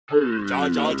Joystick,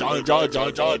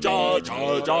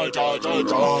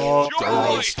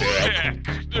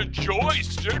 the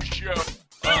Joystick Show.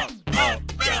 Up,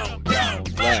 down,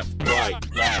 left,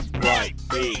 right,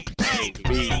 B,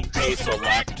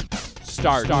 select.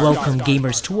 Start. Welcome,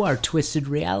 gamers, to our twisted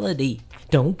reality.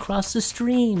 Don't cross the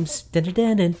streams. Joystick,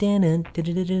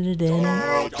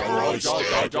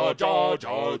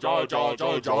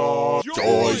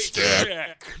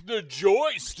 the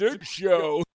Joystick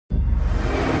Show.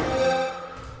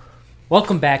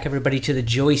 Welcome back, everybody, to the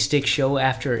Joystick Show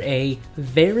after a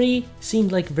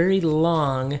seemed like very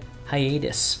long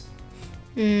hiatus.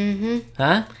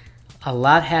 Huh? A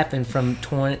lot happened from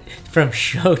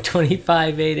show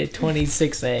 25A to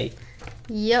 26A.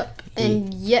 Yep,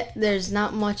 and yet there's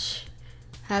not much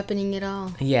happening at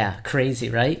all. Yeah, crazy,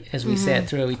 right? As we sat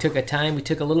through it, we took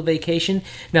a little vacation.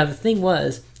 Now, the thing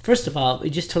was, first of all, we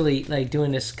just totally like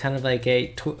doing this kind of like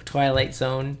a Twilight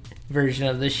Zone version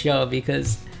of the show,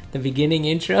 because the beginning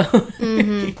intro,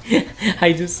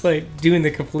 I just like doing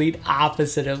the complete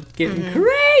opposite of getting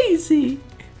crazy,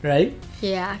 right?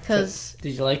 Yeah, because... So,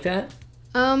 did you like that?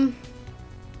 No.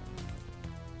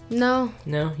 No?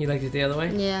 You liked it the other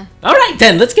way? Yeah. All right,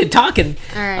 then. Let's get talking.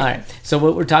 All right. So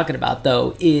what we're talking about,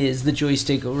 though, is the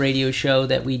Joystick Radio Show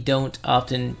that we don't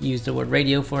often use the word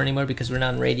radio for anymore, because we're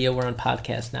not on radio. We're on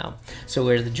podcast now. So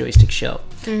we're the Joystick Show.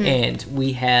 And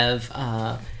we have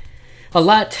a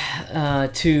lot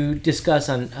to discuss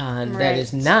on that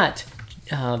is not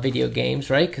video games,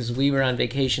 right? Because we were on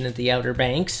vacation at the Outer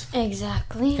Banks.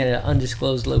 Exactly. At an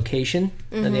undisclosed location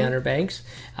in the Outer Banks.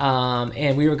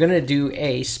 And we were going to do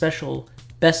a special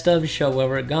best of show while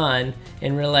we're gone,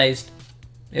 and realized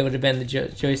it would have been the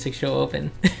Joystick Show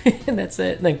open. And that's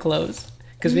it. And then close.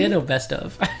 Because we had no best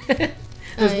of.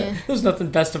 There's nothing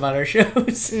best about our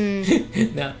shows.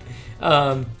 No.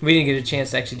 We didn't get a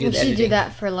chance to actually do that. We should do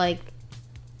that for like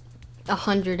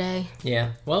 100A.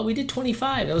 Yeah. Well, we did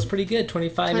 25. That was pretty good.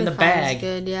 25 in the bag. Is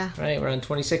good, yeah. Right, we're on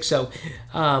 26. So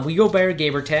we go by our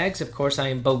gamer tags. Of course, I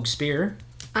am Bogue Spear.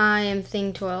 I am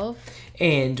Thing12.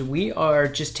 And we are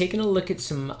just taking a look at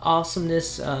some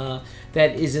awesomeness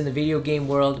that is in the video game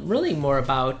world. Really more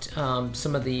about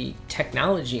some of the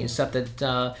technology and stuff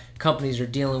that companies are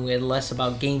dealing with, less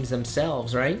about games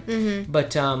themselves, right?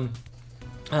 But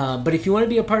if you want to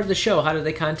be a part of the show, how do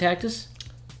they contact us?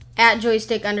 At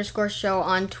Joystick_show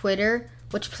on Twitter,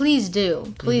 which please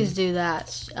do. Please do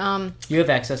that. You have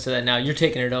access to that now. You're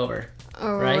taking it over.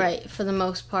 Right, for the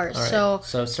most part. Right. So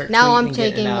start now I'm tweeting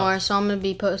taking more, so I'm going to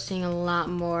be posting a lot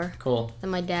more than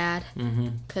my dad.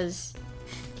 Because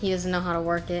he doesn't know how to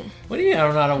work it. What do you mean I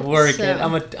don't know how to work it?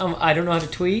 I don't know how to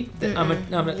tweet? I'm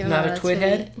not a twit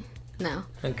head? No.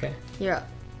 Okay. You're a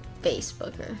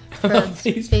Facebooker.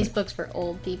 Facebook's for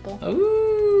old people.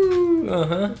 Ooh,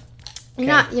 uh-huh. Okay.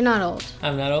 You're not old.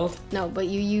 I'm not old? No, but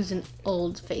you use an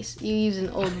old face. You use an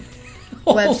old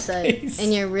website,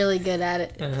 and you're really good at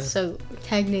it. So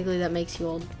technically that makes you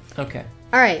old. Okay.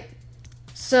 All right.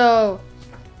 So,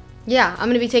 yeah, I'm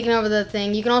going to be taking over the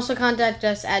thing. You can also contact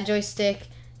us at Joystick.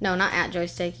 No, not at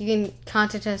Joystick. You can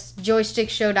contact us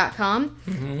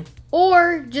joystickshow.com.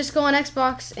 Or just go on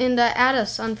Xbox and add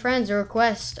us on friends or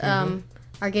request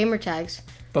our gamer tags.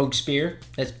 Bogue Spear.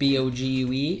 That's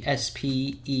BOGUE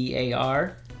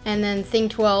SPEAR. And then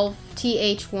Thing12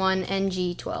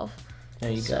 TH1NG12.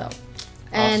 There you go.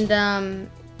 And awesome.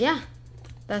 Yeah,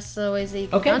 that's the ways that you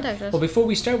can contact us. Well, before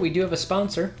we start, we do have a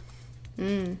sponsor.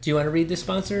 Do you want to read the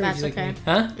sponsor? That's okay.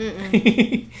 Huh?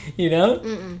 You know?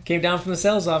 Came down from the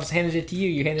sales office, handed it to you.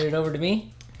 You handed it over to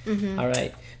me? All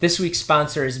right. This week's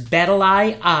sponsor is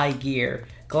BattleEye Eye Gear.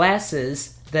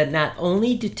 Glasses that not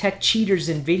only detect cheaters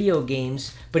in video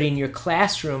games, but in your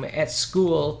classroom at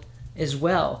school as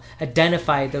well.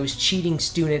 Identify those cheating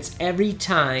students every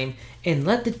time and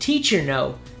let the teacher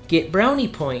know. Get brownie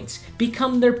points,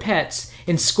 become their pets,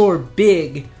 and score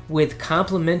big with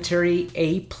complimentary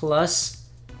A+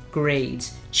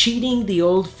 grades. Cheating the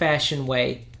old-fashioned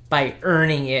way by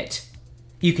earning it.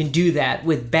 You can do that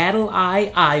with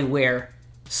BattleEye Eyewear,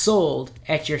 sold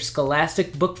at your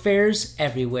Scholastic book fairs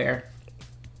everywhere.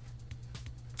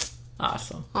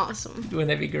 Awesome. Wouldn't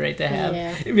that be great to have?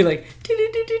 Yeah. It'd be like,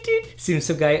 seeing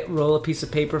some guy roll a piece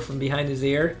of paper from behind his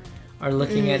ear, or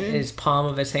looking at his palm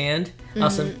of his hand.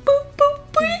 Awesome. Boop, boop,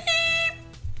 beep.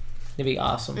 It'd be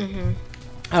awesome.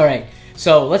 All right,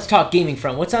 so let's talk gaming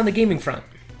front. What's on the gaming front?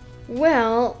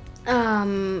 Well,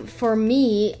 for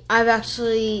me, I've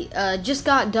actually just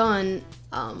got done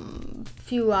a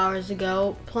few hours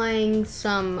ago playing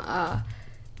some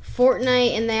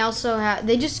Fortnite, and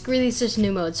they just released this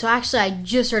new mode. So actually, I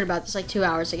just heard about this like 2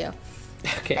 hours ago.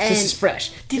 Okay, so this is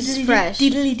fresh. This is fresh.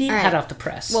 Hot off the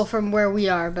press. Well, from where we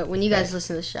are, but when you guys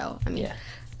listen to the show, I mean. Yeah.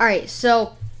 All right,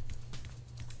 so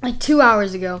like 2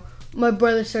 hours ago, my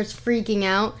brother starts freaking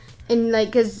out, and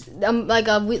like, cause I'm like,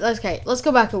 let's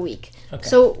go back a week. Okay.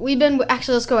 So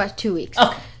let's go back 2 weeks.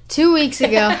 Okay. 2 weeks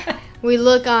ago, we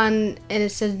look on, and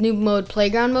it says new mode,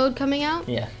 Playground mode, coming out.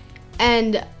 Yeah.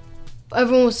 And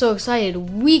everyone was so excited. A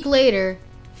week later,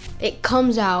 it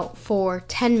comes out for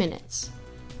 10 minutes.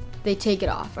 They take it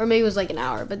off. Or maybe it was like an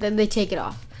hour, but then they take it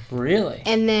off. Really?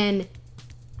 And then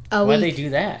why do they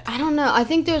do that? I don't know. I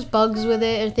think there's bugs with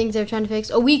it or things they're trying to fix.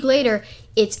 A week later,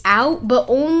 it's out, but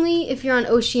only if you're on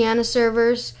Oceania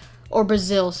servers or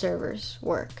Brazil servers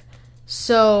work.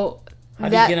 So how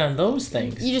do you get on those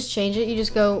things? You just change it. You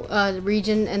just go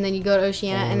region, and then you go to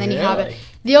Oceania, and then you really? have it.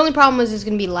 The only problem was it's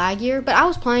going to be laggier, but I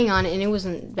was playing on it, and it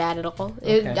wasn't bad at all.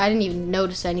 I didn't even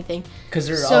notice anything. Because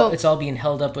it's all being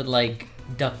held up with, like,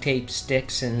 duct tape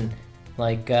sticks and,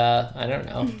 like, I don't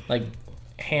know, like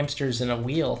hamsters in a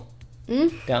wheel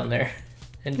down there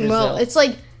in Brazil. Well, it's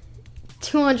like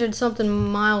 200-something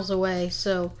miles away,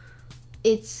 so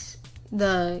it's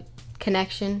the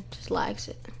connection just lags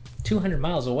it. 200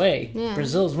 miles away? Yeah.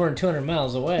 Brazil's more than 200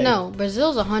 miles away. No,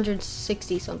 Brazil's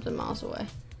 160-something miles away.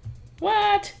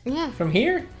 What? Yeah. From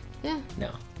here? Yeah.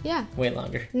 No. Yeah. Way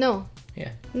longer. No. Yeah.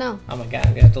 No. Oh my god,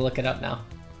 I'm gonna have to look it up now.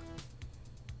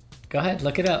 Go ahead,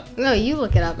 look it up. No, you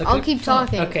look it up. I'll keep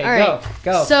talking. Okay, all right.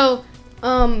 go. So,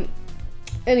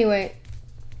 anyway,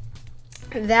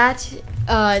 I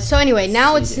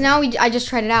just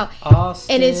tried it out.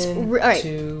 Austin and it's all right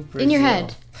to Brazil. in your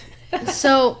head.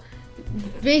 So,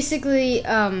 basically,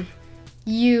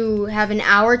 you have an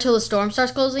hour till the storm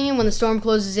starts closing in. When the storm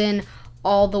closes in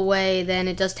all the way, then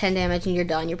it does 10 damage and you're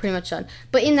done. You're pretty much done.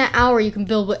 But in that hour, you can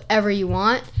build whatever you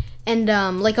want. And,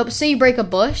 say you break a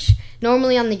bush.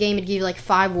 Normally on the game, it'd give you,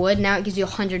 5 wood. Now it gives you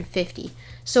 150.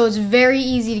 So it's very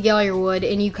easy to get all your wood,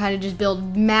 and you kind of just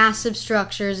build massive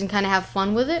structures and kind of have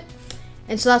fun with it.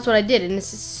 And so that's what I did, and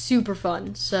this is super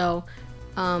fun. So,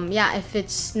 if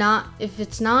it's not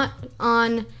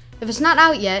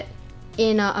out yet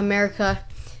in America,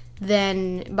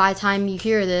 then by the time you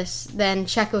hear this, then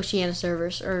check Oceania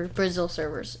servers or Brazil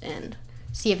servers and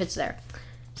see if it's there.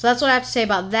 So that's what I have to say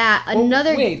about that.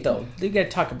 Wait, though. You gotta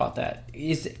talk about that.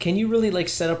 Can you really,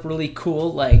 set up really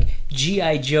cool,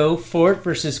 G.I. Joe Fort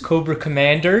versus Cobra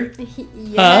Commander?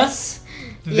 Yes.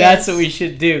 Huh? That's what we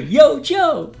should do. Yo,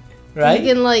 Joe! Right?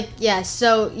 You can,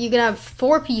 so you can have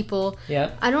 4 people.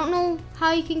 Yeah. I don't know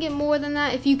how you can get more than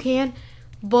that, if you can.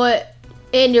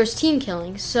 And there's team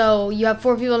killing. So you have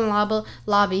 4 people in the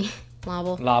lobby.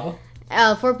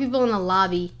 4 people in the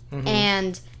lobby. Mm-hmm.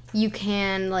 And you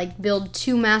can build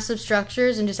 2 massive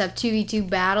structures and just have 2v2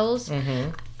 battles.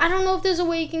 Mm-hmm. I don't know if there's a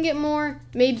way you can get more.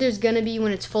 Maybe there's gonna be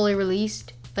when it's fully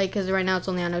released, because right now it's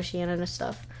only on Oceania and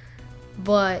stuff.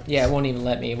 But yeah, it won't even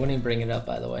let me. It won't even bring it up.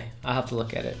 By the way, I'll have to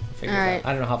look at it. Figure it out.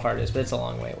 I don't know how far it is, but it's a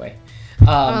long way away.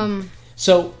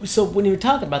 So when you were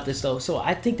talking about this though, so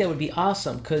I think that would be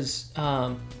awesome because,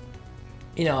 I'm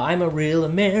a real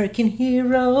American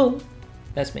hero.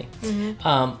 That's me.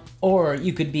 Mm-hmm. Or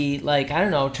you could be try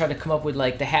to come up with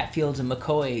the Hatfields and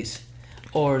McCoys,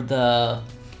 or I'm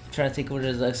trying to think what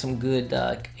is some good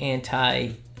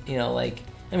anti,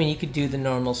 you could do the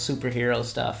normal superhero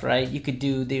stuff, right? You could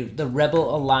do the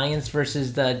Rebel Alliance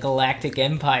versus the Galactic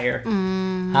Empire.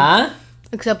 Huh?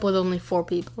 Except with only 4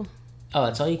 people. Oh,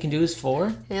 that's all you can do is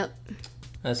 4? Yep.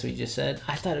 That's what you just said?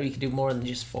 I thought we could do more than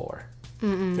just 4.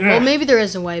 Well, maybe there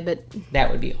is a way, but... That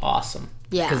would be awesome.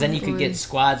 Yeah. Because then you could get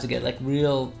squads to get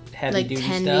real heavy-duty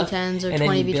 10 stuff. 10s or 20 and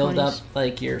then you build 20s.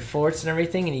 up your forts and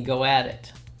everything and you go at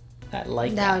it. That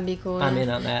would be cool. I'm in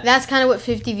on that. That's kind of what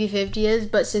 50v50 is,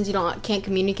 but since you can't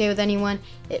communicate with anyone,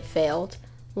 it failed.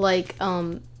 I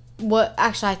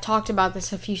talked about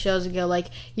this a few shows ago. I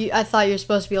thought you were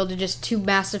supposed to be able to just 2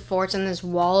 massive forts and this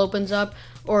wall opens up,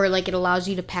 or it allows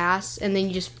you to pass and then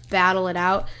you just battle it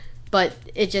out. But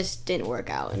it just didn't work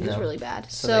out and it was really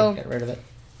bad. So they got rid of it.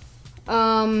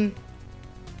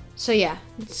 So yeah.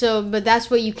 But that's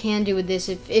what you can do with this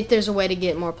if there's a way to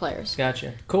get more players.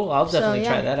 Gotcha. Cool. I'll definitely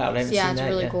try that out. I haven't seen that yet. Yeah,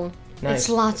 it's really cool. Nice. It's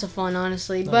lots of fun,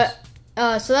 honestly. Nice.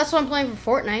 But so that's what I'm playing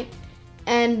for Fortnite.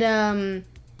 And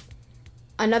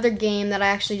another game that I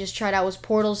actually just tried out was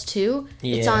Portals 2.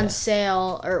 Yeah. It's on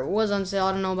sale, or it was on sale.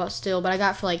 I don't know about still, but I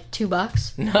got it for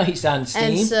 $2. Nice, on Steam.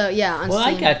 And so on Steam. Well,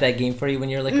 I got that game for you when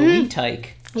you were a wee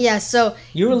tyke. Yeah, so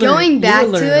you were learning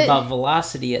about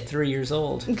velocity at 3 years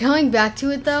old. Going back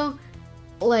to it though,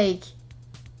 you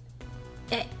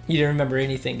didn't remember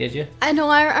anything, did you? I know.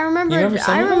 I remember. You remember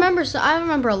some of them? I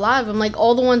remember a lot of them.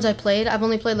 All the ones I played, I've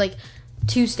only played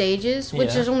 2 stages, which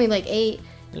Yeah. there's only like 8.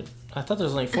 I thought there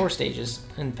was only 4 stages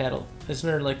in Petal. Isn't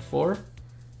there like 4?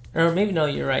 Or maybe, no,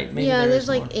 you're right. Maybe Yeah, there's is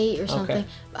like more. 8 or something. Okay.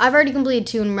 I've already completed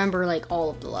 2 and remember like all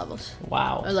of the levels.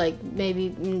 Wow. Or like maybe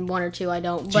 1 or 2 I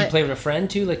don't. Did But you play with a friend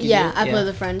too? Like you yeah, did? I play with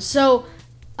a friend. So,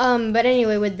 but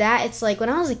anyway, with that, it's like when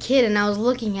I was a kid and I was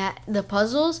looking at the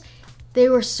puzzles, they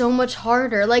were so much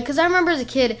harder. Like, because I remember as a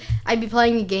kid, I'd be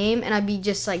playing the game and I'd be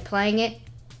just like playing it.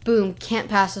 Boom, can't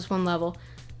pass this one level.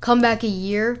 Come back a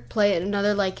year, play it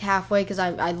another like halfway because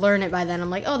I learn it by then. I'm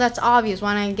like, oh, that's obvious.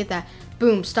 Why don't I get that?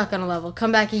 Boom, stuck on a level.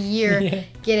 Come back a year, Yeah.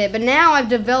 get it. But now I've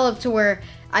developed to where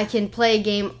I can play a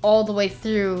game all the way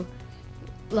through,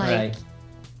 like,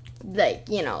 Right.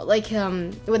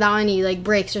 without any like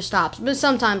breaks or stops. But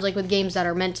sometimes, like with games that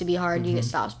are meant to be hard, you get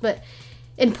stops. But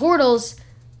in Portals,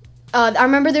 I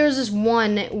remember there was this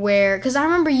one where, because I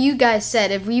remember you guys said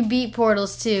if we beat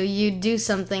Portals 2, you'd do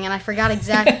something, and I forgot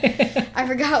exactly. I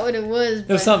forgot what it was. It was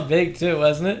But something big too,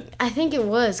 wasn't it? I think it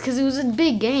was because it was a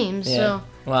big game. Yeah. So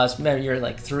Well, I remember you were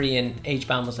like 3 and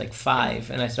H-Bomb was like 5.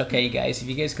 And I said, okay, you guys, if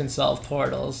you guys can solve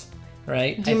Portals,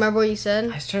 right? do you remember what you said?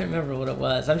 I was trying to remember what it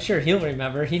was. I'm sure he'll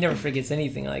remember. He never forgets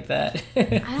anything like that.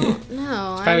 I don't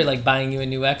know. Probably like buying you a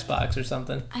new Xbox or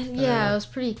something. Yeah, it was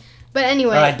pretty. But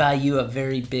anyway, Or I'd buy you a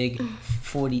very big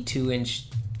 42-inch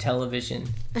television,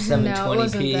 720p. No, it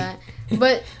wasn't that.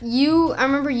 But I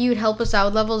remember you'd help us out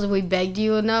with levels if we begged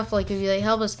you enough. Like, if you like,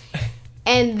 help us.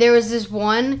 And there was this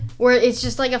one where it's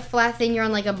just like a flat thing. You're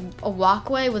on like a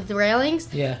walkway with the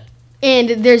railings. Yeah. And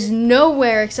there's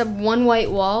nowhere except one white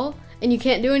wall. And you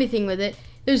can't do anything with it.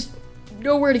 There's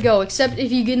nowhere to go except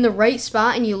if you get in the right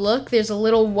spot and you look, there's a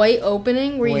little white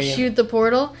opening where you shoot the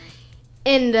portal.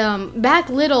 And back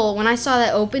little, when I saw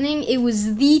that opening, it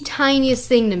was the tiniest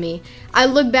thing to me. I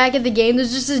look back at the game,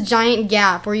 there's just a giant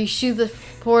gap where you shoot the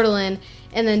portal in,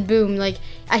 and then boom, like,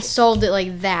 I solved it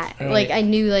like that. Right. Like, I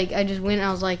knew, like, I just went and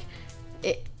I was like,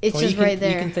 it's Well, just right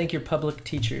there. You can thank your public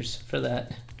teachers for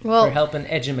that. Well, for helping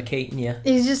educating you.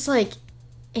 It's just, like,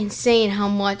 insane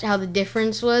how the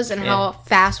difference was and how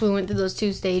fast we went through those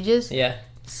 2 stages. Yeah.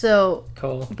 So,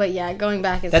 Cool. But yeah, going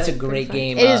back, That's like a great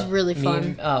pretty game. fun. It is really fun. Me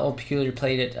and Old Peculiar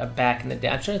played it back in the day.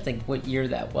 I'm trying to think what year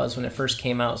that was when it first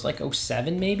came out. It was like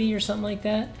 07 maybe or something like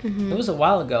that. Mm-hmm. It was a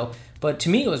while ago. But to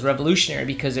me it was revolutionary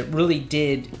because it really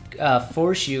did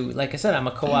force you, like I said, I'm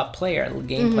a co-op player, a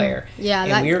game player. Yeah,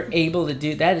 and we were able to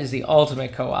do, that is the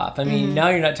ultimate co-op. I mean, now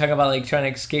you're not talking about like trying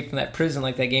to escape from that prison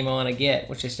like that game I want to get,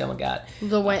 which I still haven't got.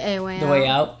 The way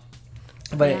out.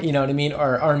 But you know what I mean?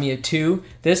 Or Army of Two.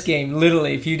 This game,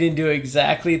 literally, if you didn't do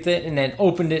exactly it and then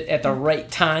opened it at the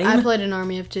right time. I played an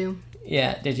Army of 2.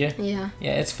 Yeah, did you? Yeah.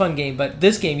 Yeah, it's a fun game. But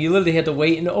this game, you literally had to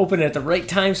wait and open it at the right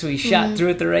time, so he shot through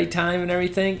at the right time and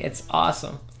everything. It's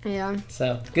awesome. Yeah.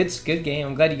 So, good game.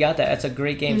 I'm glad you got that. That's a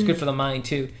great game. It's good for the mind,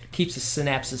 too. Keeps the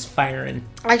synapses firing.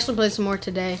 I actually played some more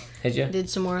today. Did you? Did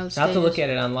some more of the I'll have to stages. look at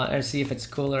it online and see if it's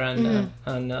cooler on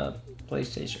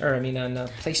PlayStation. Or, I mean, on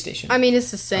PlayStation. I mean,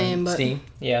 it's the same, but... Steam.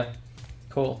 Yeah.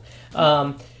 Cool.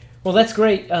 Well, that's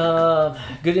great.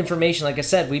 Good information. Like I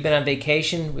said, we've been on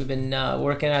vacation. We've been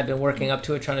working. I've been working up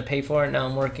to it, trying to pay for it. Now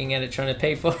I'm working at it, trying to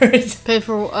pay for it. Pay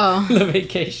for... Oh. The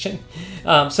vacation.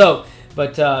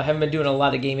 But haven't been doing a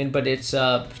lot of gaming. But it's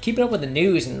keeping up with the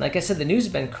news. And like I said, the news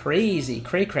has been crazy,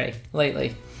 cray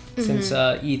lately since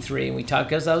E3. And we talked,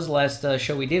 because that was the last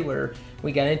show we did where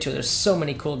we got into it. There's so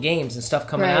many cool games and stuff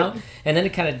coming out. And then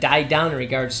it kind of died down in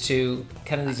regards to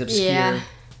kind of these obscure...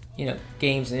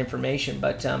 games and information.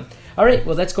 But all right,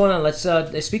 well, that's going on. Let's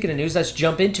speaking of news, let's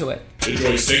jump into it. The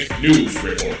Joystick News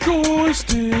Report.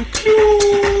 Joystick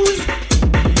News.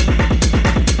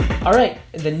 All right,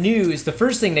 the news. The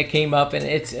first thing that came up, and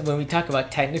it's when we talk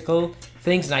about technical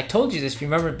things, and I told you this. If you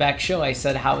remember back show, I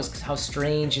said how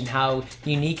strange and how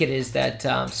unique it is that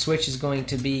Switch is going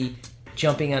to be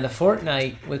jumping onto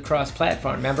Fortnite with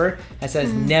cross-platform. Remember, I said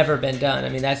it's never been done. I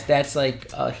mean, that's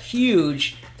like a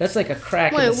huge. That's like a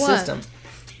crack in the system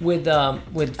with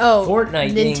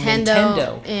Fortnite being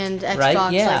Nintendo and Xbox,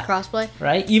 right? Yeah. like crossplay,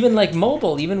 right? Even like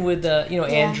mobile, even with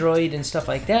Android and stuff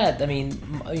like that. I mean,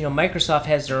 Microsoft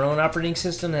has their own operating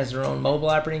system, has their own mobile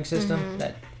operating system.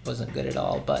 That wasn't good at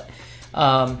all, but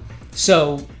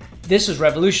so this was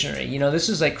revolutionary. This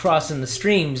is like crossing the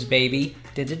streams, baby.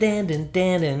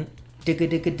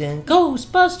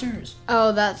 Ghostbusters.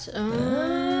 Oh, that's...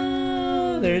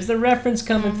 There's the reference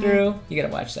coming through. You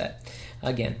gotta watch that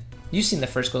again. You've seen the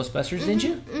first Ghostbusters, didn't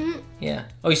you? Mm-hmm. Yeah.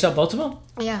 Oh, you saw both of them?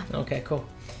 Yeah. Okay, cool.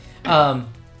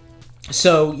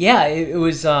 So yeah, it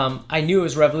was. I knew it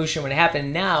was revolution when it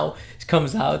happened. Now,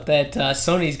 comes out that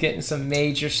Sony's getting some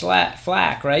major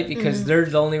flack, right? Because they're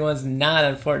the only ones not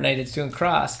on Fortnite that's doing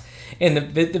cross.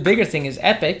 And the bigger thing is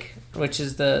Epic, which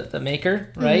is the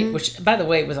maker, right? Which, by the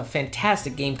way, was a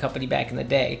fantastic game company back in the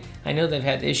day. I know they've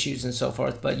had issues and so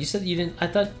forth, but you said you didn't. I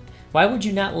thought, why would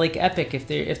you not like Epic if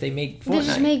they made Fortnite? They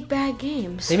just make bad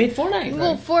games. They made Fortnite.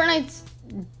 Well, right? Fortnite's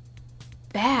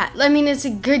bad. I mean, it's a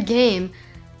good game,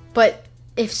 but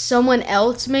if someone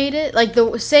else made it, like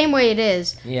the same way it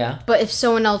is, yeah. But if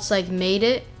someone else like made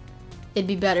it, it'd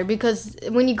be better, because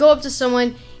when you go up to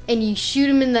someone and you shoot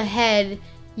them in the head,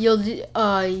 you'll do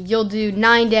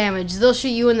 9 damage. They'll shoot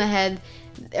you in the head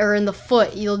or in the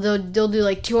foot. They'll do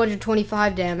like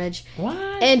 225 damage. What?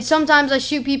 And sometimes I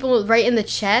shoot people right in the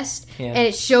chest, and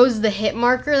it shows the hit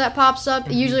marker that pops up.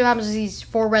 Usually what happens is these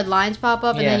 4 red lines pop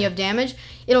up, and then you have damage.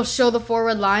 It'll show the 4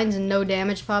 red lines, and no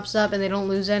damage pops up, and they don't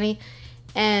lose any.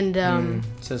 And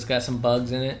so it's got some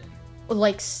bugs in it.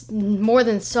 Like more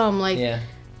than some. Like it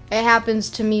happens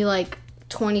to me like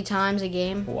 20 times a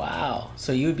game. Wow.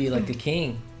 So you would be like the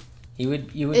king. You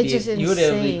would It's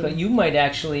be you might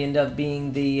actually end up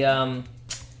being the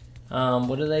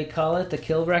what do they call it? The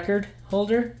kill record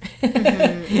holder?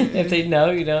 If they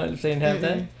know, if they didn't have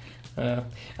that.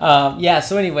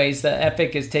 So anyways, the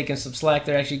Epic is taking some slack.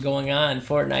 They're actually going on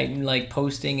Fortnite and like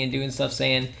posting and doing stuff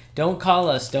saying, don't call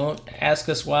us, don't ask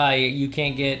us why you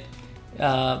can't get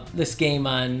this game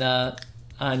on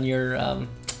your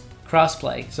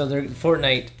crossplay. So they're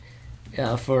Fortnite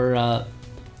for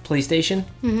PlayStation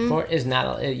is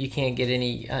not. You can't get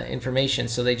any information.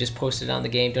 So they just posted on the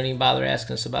game. Don't even bother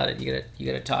asking us about it. You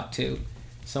gotta talk to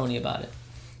Sony about it.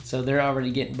 So they're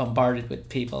already getting bombarded with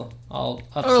people all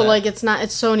upset. Or like it's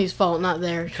Sony's fault, not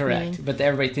theirs. Correct, but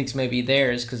everybody thinks maybe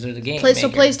theirs because they're the game maker. So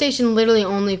PlayStation literally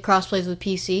only crossplays with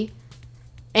PC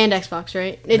and Xbox,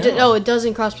 right? It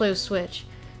doesn't crossplay with Switch.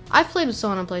 I've played with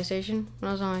someone on PlayStation when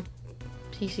I was on my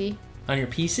PC. On your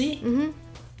PC? Mm-hmm.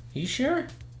 You sure?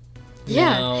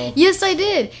 Yeah. No. Yes, I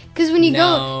did. Because when you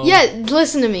go... Yeah,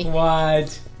 listen to me.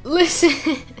 What?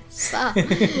 Listen. Stop.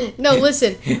 No,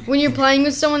 listen. When you're playing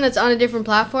with someone that's on a different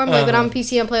platform, like when I'm on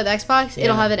PC and play with Xbox,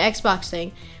 it'll have an Xbox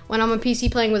thing. When I'm on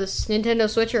PC playing with a Nintendo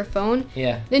Switch or a phone,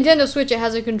 Nintendo Switch, it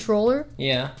has a controller.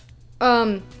 Yeah.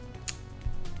 Phone,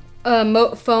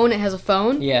 it has a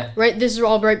phone. Yeah. Right? This is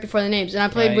all right before the names. And I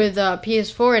played with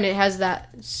PS4, and it has that,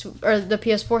 or the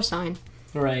PS4 sign.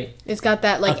 Right. It's got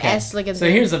that S like a. So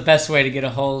here's the best way to get a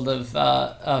hold of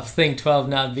Thing 12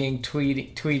 not being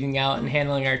tweeting out and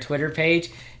handling our Twitter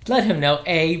page. Let him know,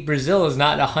 A, Brazil is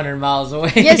not 100 miles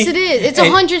away. Yes, it is. It's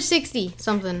 160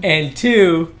 something. And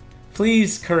 2,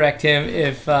 please correct him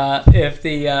if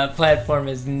the platform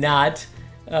is not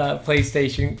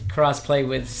PlayStation crossplay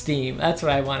with Steam. That's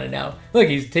what I want to know. Look,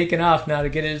 he's taking off now to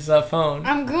get his phone.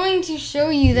 I'm going to show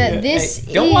you that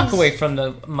Don't walk away from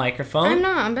the microphone. I'm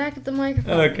not. I'm back at the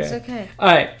microphone. Okay. It's okay. All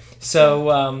right.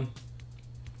 So,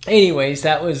 anyways,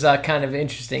 that was kind of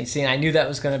interesting. Seeing, I knew that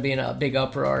was going to be in a big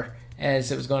uproar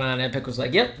as it was going on. Epic was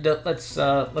like, "Yep, let's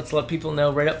let people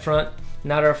know right up front.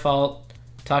 Not our fault.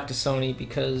 Talk to Sony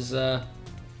because I'm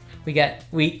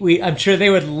sure they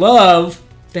would love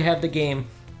to have the game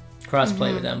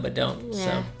cross-play with them, but don't." Yeah.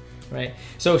 So, right.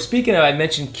 So speaking of, I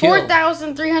mentioned kill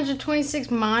 4,326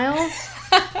 miles.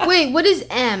 Wait, what is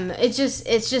M? It's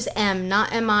just M,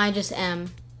 not MI, just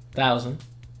M. 1,000.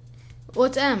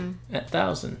 What's M?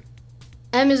 1,000.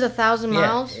 M is 1,000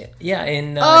 miles. Yeah.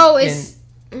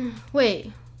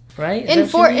 Wait. Right? In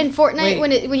Fortnite,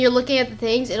 when you're looking at the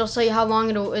things, it'll tell you how long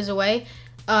it is away.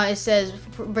 It says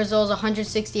Brazil's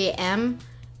 168 M,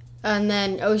 and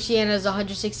then Oceania is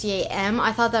 168 M.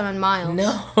 I thought that meant miles.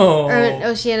 No. Or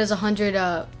Oceania is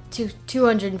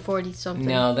 240 something.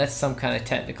 No, that's some kind of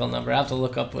technical number. I have to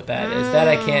look up what that is. That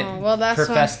I can't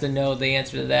profess to know the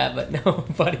answer to that, but no,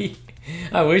 buddy.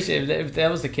 I wish if that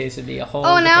was the case, it'd be a whole.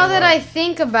 Oh, now that world. I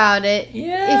think about it,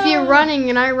 if you're running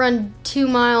and I run 2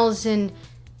 miles in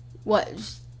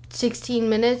 16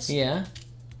 minutes? Yeah.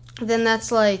 Then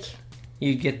that's like.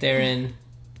 You get there in.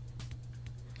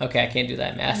 Okay, I can't do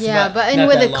that math. Yeah, but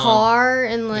with a car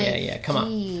and like. Yeah. Come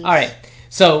on. All right.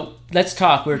 So let's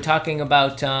talk. We were talking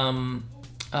about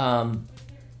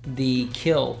the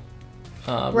kill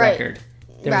record.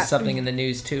 There was something in the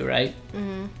news too, right?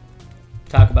 Mm-hmm.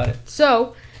 Talk about it.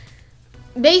 So,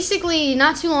 basically,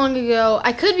 not too long ago,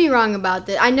 I could be wrong about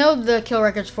that. I know the kill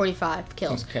record's 45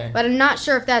 kills. Okay. But I'm not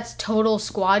sure if that's total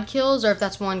squad kills or if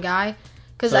that's one guy.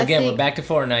 So again, we're back to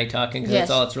Fortnite talking because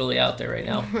that's all that's really out there right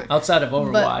now, outside of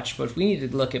Overwatch. But we need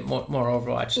to look at more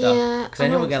Overwatch stuff. Yeah, because I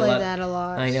know we got that a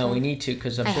lot. I know we need to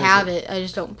because I have it. I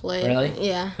just don't play it. Really?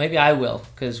 Yeah. Maybe I will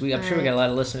because I'm sure we got a lot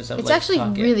of listeners. It's actually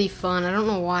really fun. I don't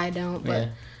know why I don't. But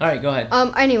All right, go ahead.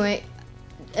 Anyway,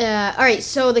 all right.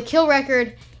 So the kill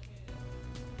record,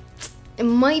 it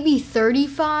might be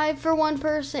 35 for one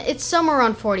person. It's somewhere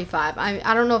around 45.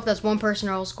 I don't know if that's one person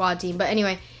or a whole squad team. But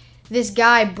anyway, this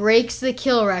guy breaks the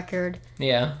kill record.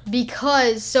 Yeah.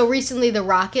 Because so recently the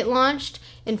rocket launched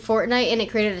in Fortnite and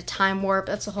it created a time warp.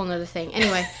 That's a whole nother thing.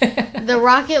 Anyway, the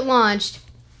rocket launched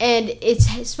and it's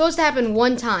supposed to happen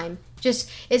one time.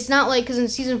 It's not like, because in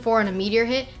season 4 when a meteor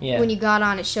hit, when you got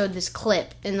on, it showed this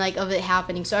clip and like of it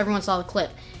happening, so everyone saw the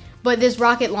clip. But this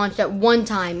rocket launched at one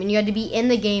time, and you had to be in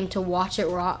the game to watch it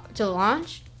to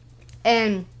launch.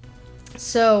 And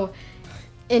so,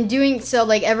 in doing so,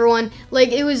 like everyone, like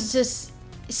it was just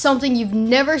something you've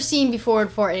never seen before in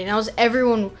Fortnite. And that was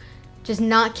everyone just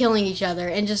not killing each other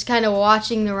and just kind of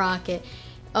watching the rocket.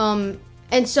 And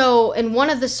so, in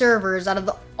one of the servers, out of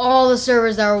all the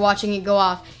servers that were watching it go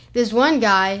off, this one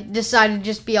guy decided to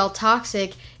just be all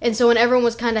toxic, and so when everyone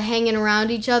was kind of hanging around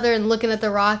each other and looking at the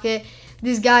rocket,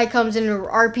 this guy comes in and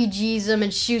RPGs them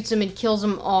and shoots them and kills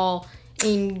them all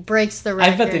and breaks the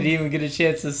record. I bet they didn't even get a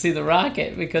chance to see the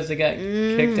rocket because they got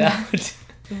kicked out.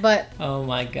 But oh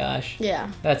my gosh.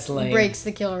 Yeah. That's lame. Breaks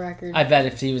the kill record. I bet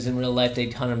if he was in real life,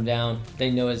 they'd hunt him down.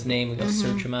 They'd know his name and go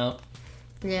search him out.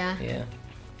 Yeah. Yeah.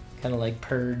 Kind of like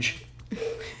Purge,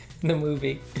 the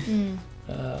movie.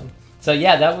 So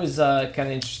yeah, that was kind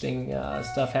of interesting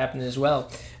stuff happening as well.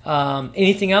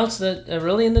 Anything else that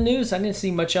really in the news? I didn't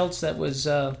see much else that was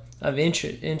of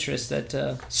interest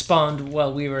that spawned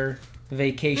while we were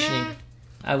vacationing.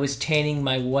 I was tanning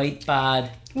my white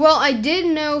bod. Well, I did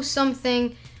know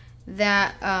something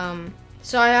that...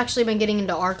 so I've actually been getting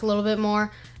into ARC a little bit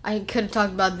more. I could have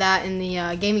talked about that in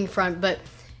the gaming front, but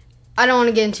I don't want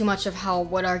to get into too much of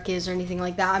what ARC is or anything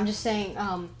like that. I'm just saying...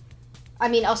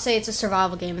 I'll say it's a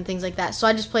survival game and things like that. So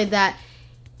I just played that.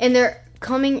 And they're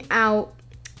coming out...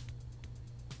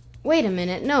 Wait a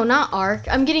minute. No, not ARC.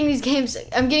 I'm getting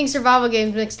survival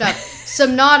games mixed up.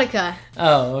 Subnautica.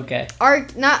 Oh, okay.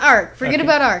 ARC, not ARC. Forget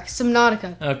about ARC.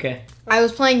 Subnautica. Okay. I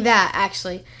was playing that,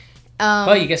 actually.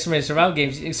 Well, you got so many survival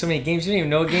games. So many games you don't even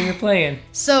know what game you're playing.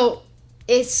 So,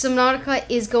 Subnautica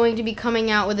is going to be coming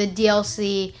out with a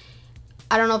DLC.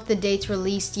 I don't know if the date's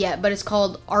released yet, but it's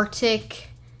called Arctic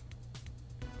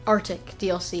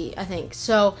DLC, I think.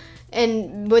 So,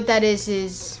 and what that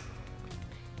is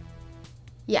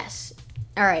yes.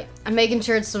 All right, I'm making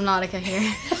sure it's Subnautica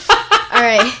here. All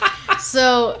right.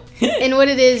 So, and what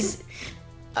it is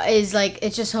like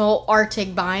it's just a whole Arctic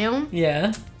biome.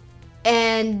 Yeah.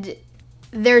 And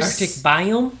there's Arctic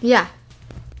biome? Yeah.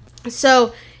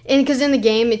 So, because in the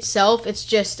game itself, it's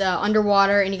just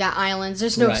underwater and you got islands.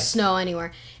 There's no snow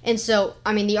anywhere. And so,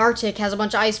 the Arctic has a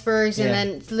bunch of icebergs and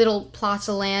then little plots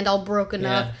of land all broken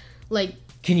up. Like,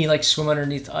 can you swim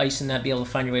underneath ice and not be able to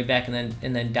find your way back and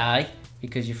then die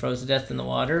because you froze to death in the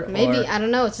water? Maybe, I don't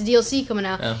know. It's a DLC coming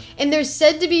out. Oh. And there's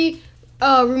said to be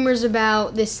rumors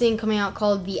about this thing coming out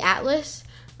called the Atlas.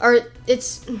 The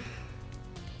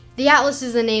Atlas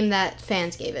is the name that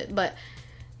fans gave it, but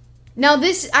now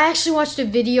I actually watched a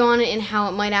video on it and how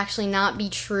it might actually not be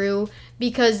true,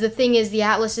 because the thing is the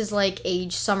Atlas is like a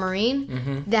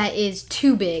submarine that is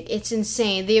too big. It's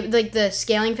insane. The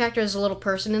scaling factor is a little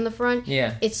person in the front.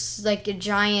 Yeah. It's like a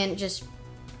giant, just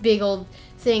big old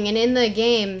thing. And in the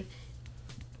game,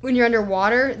 when you're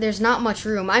underwater, there's not much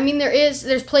room.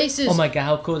 There's places... Oh my god,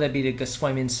 how cool would that be to go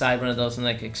swim inside one of those and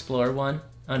explore one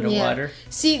underwater?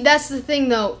 Yeah. See, that's the thing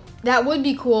though. That would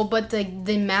be cool, but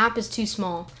the map is too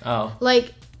small. Oh.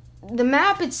 The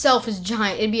map itself is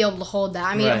giant. It'd be able to hold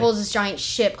that. It holds this giant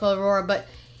ship called Aurora, but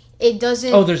it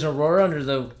doesn't... Oh, there's an Aurora under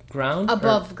the ground?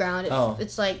 Above ground.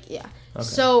 It's Okay.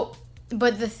 So,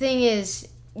 but the thing is...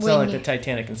 It's not like the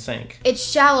Titanic can sink. It's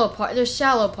shallow there's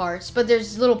shallow parts, but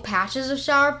there's little patches of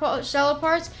shallow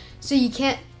parts, so you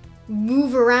can't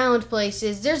move around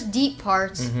places. There's deep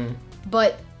parts,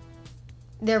 but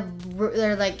they're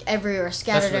everywhere, scattered everywhere.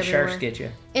 That's where sharks get you.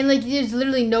 And there's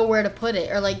literally nowhere to put it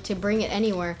or to bring it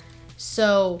anywhere.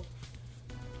 So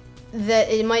that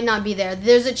it might not be there.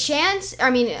 There's a chance.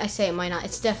 I say it might not.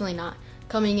 It's definitely not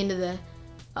coming into the.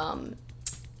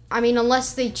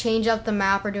 Unless they change up the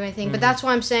map or do anything. But that's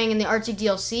why I'm saying in the Arctic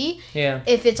DLC,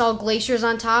 if it's all glaciers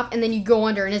on top and then you go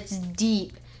under and it's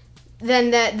deep, then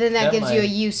that gives you a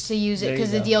use to use it,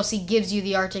 because the DLC gives you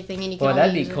the Arctic thing and you can. Well,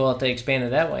 that'd be cool if they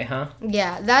expanded that way, huh?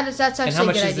 Yeah, that's actually a good idea. And how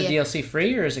much is the DLC,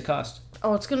 free or does it cost?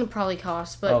 Oh, it's gonna probably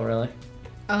cost. But oh, really?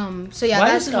 So yeah,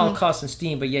 why does it all cost in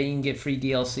Steam, but yet you can get free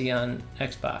DLC on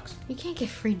Xbox? You can't get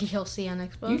free DLC on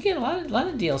Xbox. You get a lot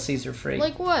of DLCs are free.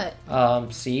 Like what?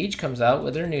 Siege comes out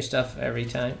with their new stuff every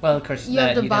time. Well, of course, you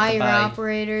have to buy your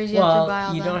operators. You have to buy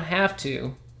all that. You don't have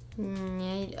to.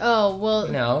 Oh, well...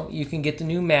 No, you can get the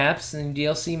new maps and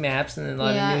DLC maps and a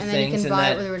lot of new things. You can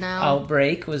buy it with Renown.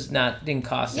 Outbreak didn't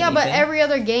cost anything. Yeah, but every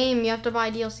other game you have to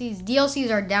buy DLCs. DLCs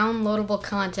are downloadable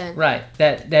content. Right.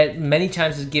 That many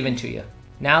times is given to you.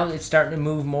 Now it's starting to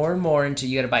move more and more into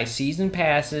you got to buy season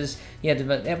passes.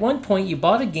 At one point you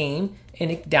bought a game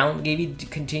and it gave you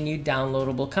continued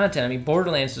downloadable content. I mean,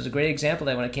 Borderlands was a great example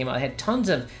of that when it came out. It had tons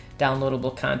of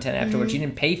downloadable content afterwards you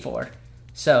didn't pay for.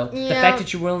 So the fact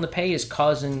that you're willing to pay is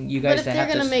causing you guys to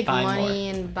have to buy more. But if they're going to make money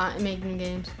and making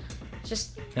games,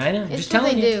 I know. It's just what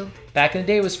telling they you. do. Back in the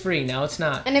day it was free. Now it's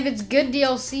not. And if it's good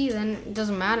DLC, then it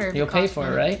doesn't matter. You'll pay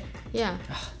for it, right? Yeah.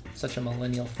 Such a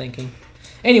millennial thinking.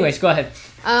 Anyways, go ahead.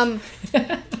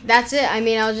 That's it. I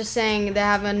mean, I was just saying they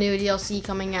have a new DLC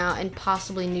coming out and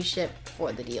possibly new ship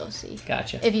for the DLC.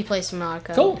 Gotcha. If you play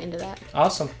Subnautica into that.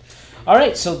 Awesome. All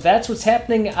right, so that's what's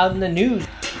happening out in the news.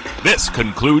 This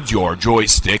concludes your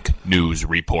Joystick News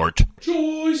Report.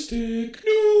 Joystick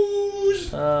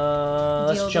News!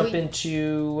 Let's jump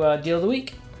into Deal of the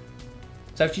Week.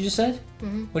 Is that what you just said?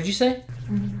 Mm-hmm. What did you say?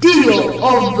 Deal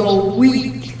of the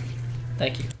Week.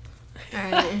 Thank you.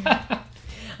 All right.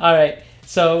 All right,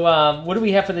 so what do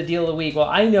we have for the Deal of the Week? Well,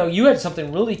 I know you had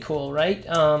something really cool, right?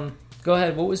 Go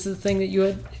ahead. What was the thing that you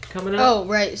had coming up? Oh,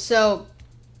 right. So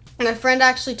my friend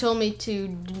actually told me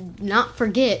to not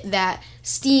forget that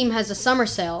Steam has a summer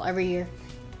sale every year.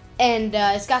 And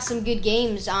it's got some good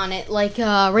games on it. Like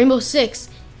Rainbow Six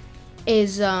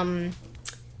is alright,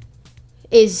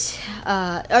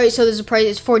 so there's a price,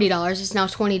 it's $40. It's now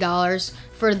 $20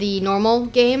 for the normal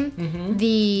game. Mm-hmm.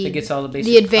 It gets all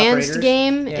the advanced operators.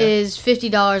 game is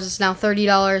 $50. It's now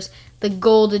 $30. The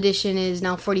gold edition is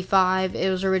now $45. It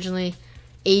was originally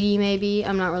 $80 maybe.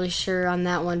 I'm not really sure on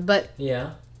that one. But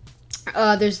yeah.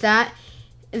 There's that.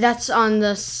 That's on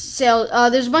the sale.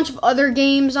 There's a bunch of other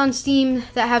games on Steam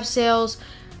that have sales.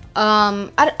 I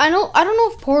don't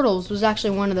know if Portals was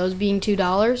actually one of those, being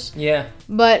 $2. Yeah.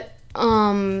 But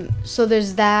so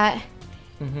there's that.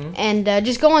 Mm-hmm. And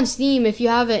just go on Steam if you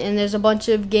have it, and there's a bunch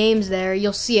of games there.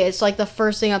 You'll see it. It's like the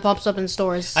first thing that pops up in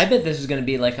stores. I bet this is going to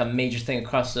be like a major thing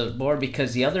across the board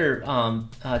because the other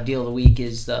deal of the week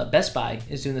is Best Buy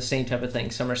is doing the same type of thing,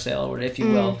 summer sale, or if you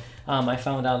will. I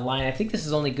found online. I think this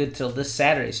is only good till this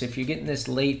Saturday, so if you're getting this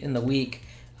late in the week,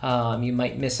 you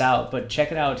might miss out. But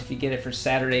check it out if you get it for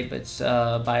Saturday. But it's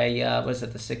by, what is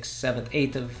it, the 6th, 7th,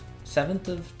 8th of... 7th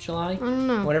of July? I don't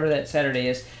know. Whatever that Saturday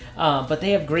is. But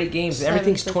they have great games.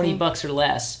 Everything's $20 or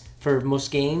less for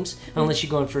most games, unless you're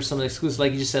going for some of the exclusives.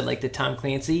 Like you just said, like the Tom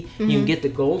Clancy. You can get the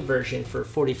gold version for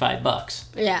 $45.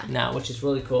 Yeah. Now, which is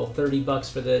really cool.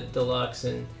 $30 for the deluxe.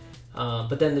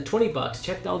 But then the $20,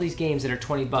 check all these games that are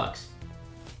 $20.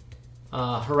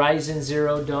 Horizon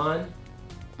Zero Dawn.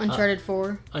 Uncharted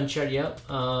 4. Uncharted, yep.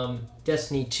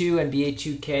 Destiny 2, NBA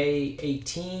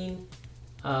 2K18.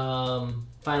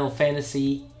 Final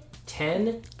Fantasy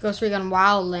X. Ghost Recon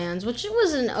Wildlands, which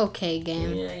was an okay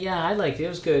game. Yeah, I liked it. It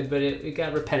was good, but it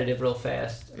got repetitive real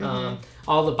fast.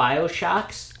 All the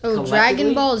Bioshocks. Oh,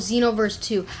 Dragon Ball Xenoverse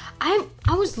 2. I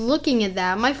was looking at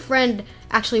that. My friend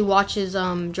actually watches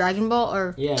Dragon Ball,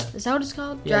 or is that what it's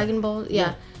called? Yeah. Dragon Ball?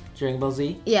 Yeah. Dragon Ball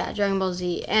Z? Yeah, Dragon Ball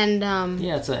Z. And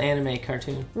yeah, it's an anime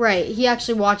cartoon. Right. He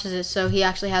actually watches it, so he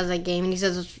actually has that game, and he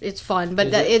says it's fun.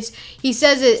 But he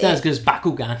says it's not as good as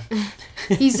Bakugan.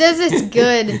 He says it's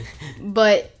good,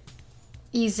 but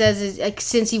he says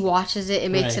since he watches it,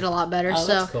 it makes it a lot better. Oh, so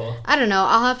that's cool. I don't know.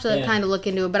 I'll have to kind of look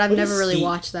into it, but I've never really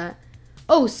watched that.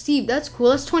 Oh, Steve, that's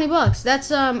cool. That's $20.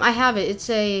 That's I have it.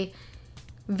 It's a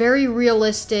very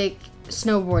realistic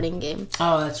snowboarding game.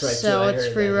 Oh, that's right. So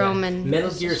it's free roam and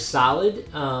Metal Gear Solid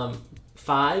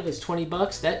 5 is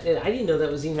 $20. That I didn't know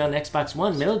that was even on Xbox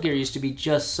One. Metal Gear used to be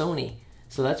just Sony,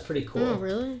 so that's pretty cool. Oh,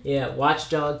 really? Yeah, Watch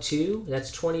Dog 2,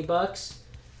 that's $20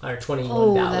 or $21.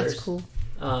 Oh, that's cool.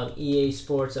 EA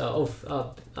Sports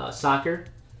soccer.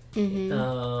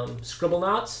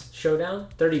 Scribblenauts Showdown,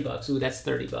 $30. Ooh, that's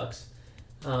 $30.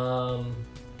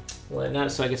 Well,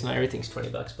 not so. I guess not everything's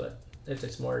 $20, but if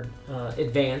it's more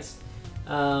advanced.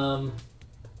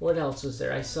 What else was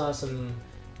there? I saw some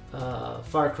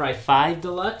Far Cry 5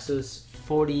 Deluxe. It was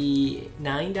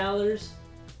 $49.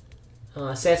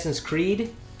 Assassin's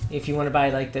Creed, if you want to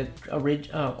buy like the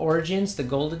Origins, the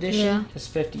Gold Edition, is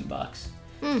 $50.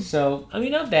 So I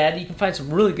mean, not bad. You can find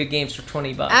some really good games for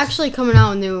 $20. Actually, coming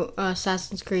out with new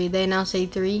Assassin's Creed, they announced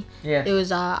A3. Yeah, it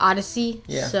was Odyssey.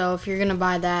 Yeah. So if you're gonna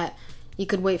buy that, you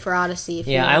could wait for Odyssey. If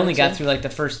I only got through like the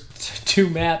first 2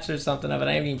 maps or something of it.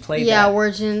 I haven't even played that. Yeah,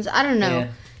 Origins. I don't know. Yeah.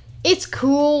 It's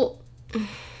cool.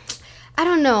 I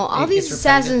don't know. All these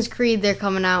Assassin's Creed they're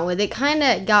coming out with, it kind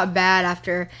of got bad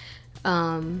after.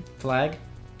 Flag?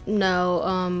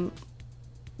 No,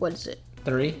 what is it?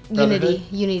 3?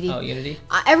 Unity. Oh, Unity.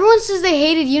 Everyone says they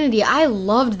hated Unity. I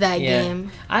loved that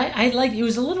game. I like it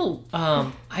was a little.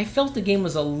 I felt the game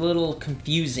was a little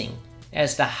confusing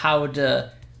as to how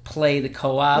to play the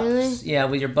co-ops. Really? Yeah,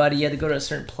 with your buddy, you had to go to a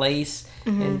certain place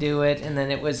and do it, and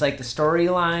then it was like the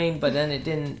storyline, but then it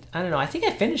didn't. I don't know. I think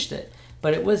I finished it,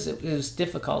 but it was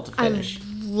difficult to finish. I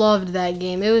loved that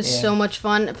game. It was so much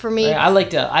fun for me. I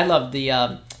loved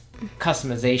the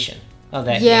customization of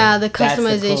that game. Yeah, the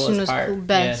customization was cool,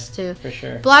 best too. For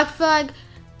sure. Black Flag,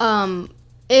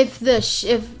 if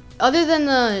other than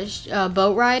the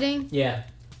boat riding,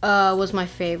 was my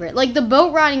favorite. Like the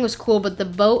boat riding was cool, but the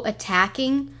boat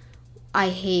attacking, I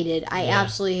hated. I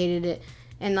absolutely hated it,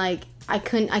 and like I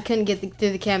couldn't get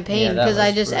through the campaign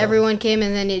because everyone came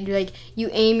and then it like you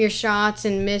aim your shots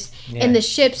and miss, and the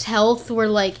ship's health were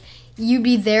like you'd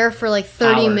be there for like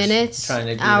 30 minutes,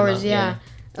 hours,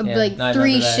 like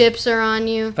 3 ships are on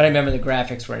you. But I remember the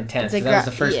graphics were intense. That was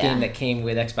the first game that came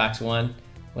with Xbox One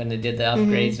when they did the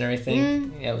upgrades and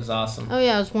everything. Yeah, it was awesome. Oh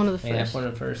yeah, it was one of the first. Yeah, one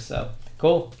of the first. So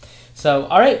cool. So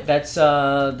all right, that's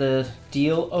the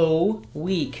Deal O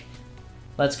week.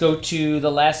 Let's go to the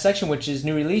last section, which is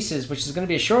new releases, which is going to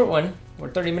be a short one.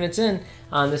 We're 30 minutes in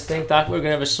on this thing. Thought we were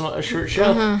going to have a short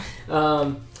show.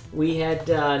 We had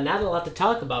not a lot to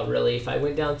talk about, really. If I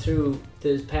went down through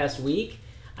this past week,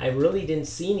 I really didn't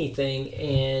see anything.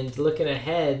 And looking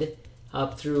ahead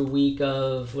up through week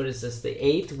of, what is this, the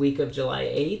 8th, week of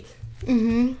July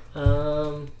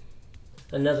 8th.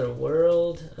 Another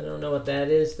World. I don't know what that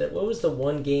is. What was the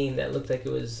one game that looked like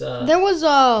it was? There was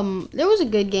a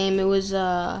good game. It was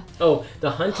the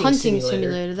Hunting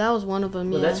Simulator. That was one of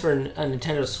them. Well, that's for a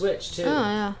Nintendo Switch too. Oh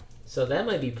yeah. So that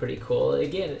might be pretty cool.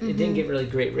 Again, it didn't get really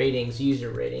great user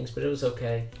ratings, but it was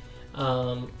okay.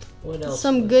 What else?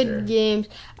 Some good games.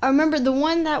 I remember the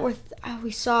one that we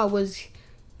saw was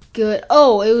good.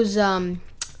 Oh, it was Legend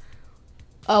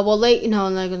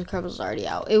of the Crab was already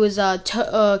out. It was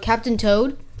Captain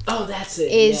Toad. Oh, that's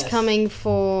it. Is coming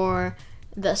for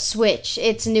the Switch.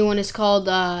 Its new one is called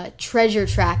Treasure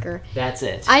Tracker. That's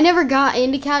it. I never got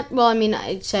into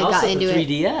I'd say I got into it.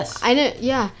 3DS. I know.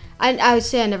 Yeah, I would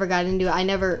say I never got into it. I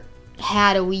never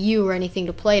had a Wii U or anything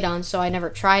to play it on, so I never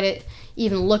tried it,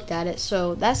 even looked at it.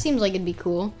 So that seems like it'd be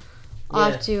cool.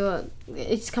 I'll have to.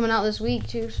 It's coming out this week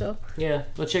too, so yeah,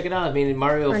 well check it out. I mean,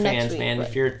 Mario fans, week, man. but...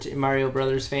 If you're a Mario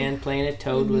Brothers fan playing it,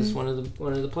 Toad was one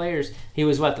of the players. He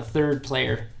was the third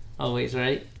player always,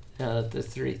 right? The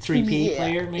 3P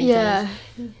player, maybe.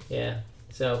 Yeah.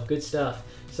 So good stuff.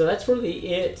 So that's really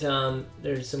it.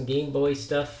 There's some Game Boy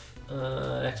stuff.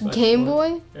 Xbox Game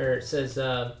One. Boy? Or it says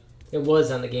it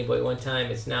was on the Game Boy one time.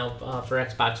 It's now for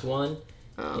Xbox One.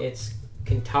 Oh. It's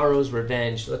Kintaro's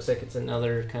Revenge. Looks like it's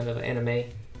another kind of anime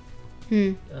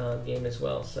game as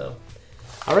well. So,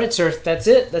 all right, sir, that's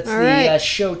it. That's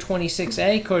show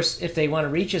 26A. Of course, if they want to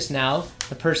reach us now,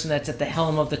 the person that's at the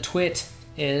helm of the twit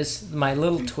is my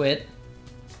little twit.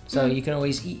 So you can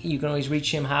always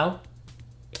reach him how?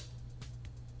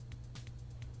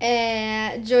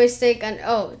 Joystick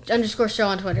 _ show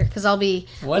on Twitter, because I'll be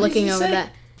looking over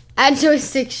that. At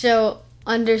Joystick Show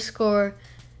 _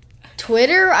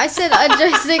 Twitter? I said a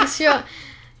Joystick Show.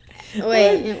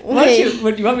 Wait. What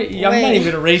do you want me? I'm not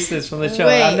even gonna erase this from the show.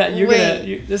 I'm not.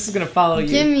 This is gonna follow you.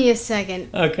 Give me a second.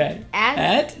 Okay.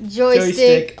 At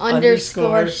Joystick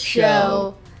 _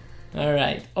 show. All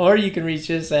right. Or you can reach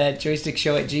us at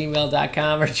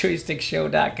joystickshow@gmail.com or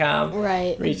joystickshow.com.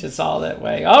 Right. Reach us all that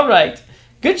way. All right.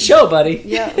 Good show, buddy.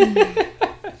 Yeah.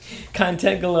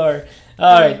 Content galore.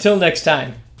 All right. Till next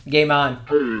time. Game on.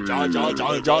 Joystick!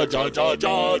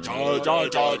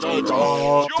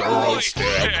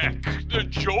 The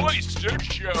Joystick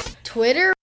Show.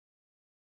 Twitter?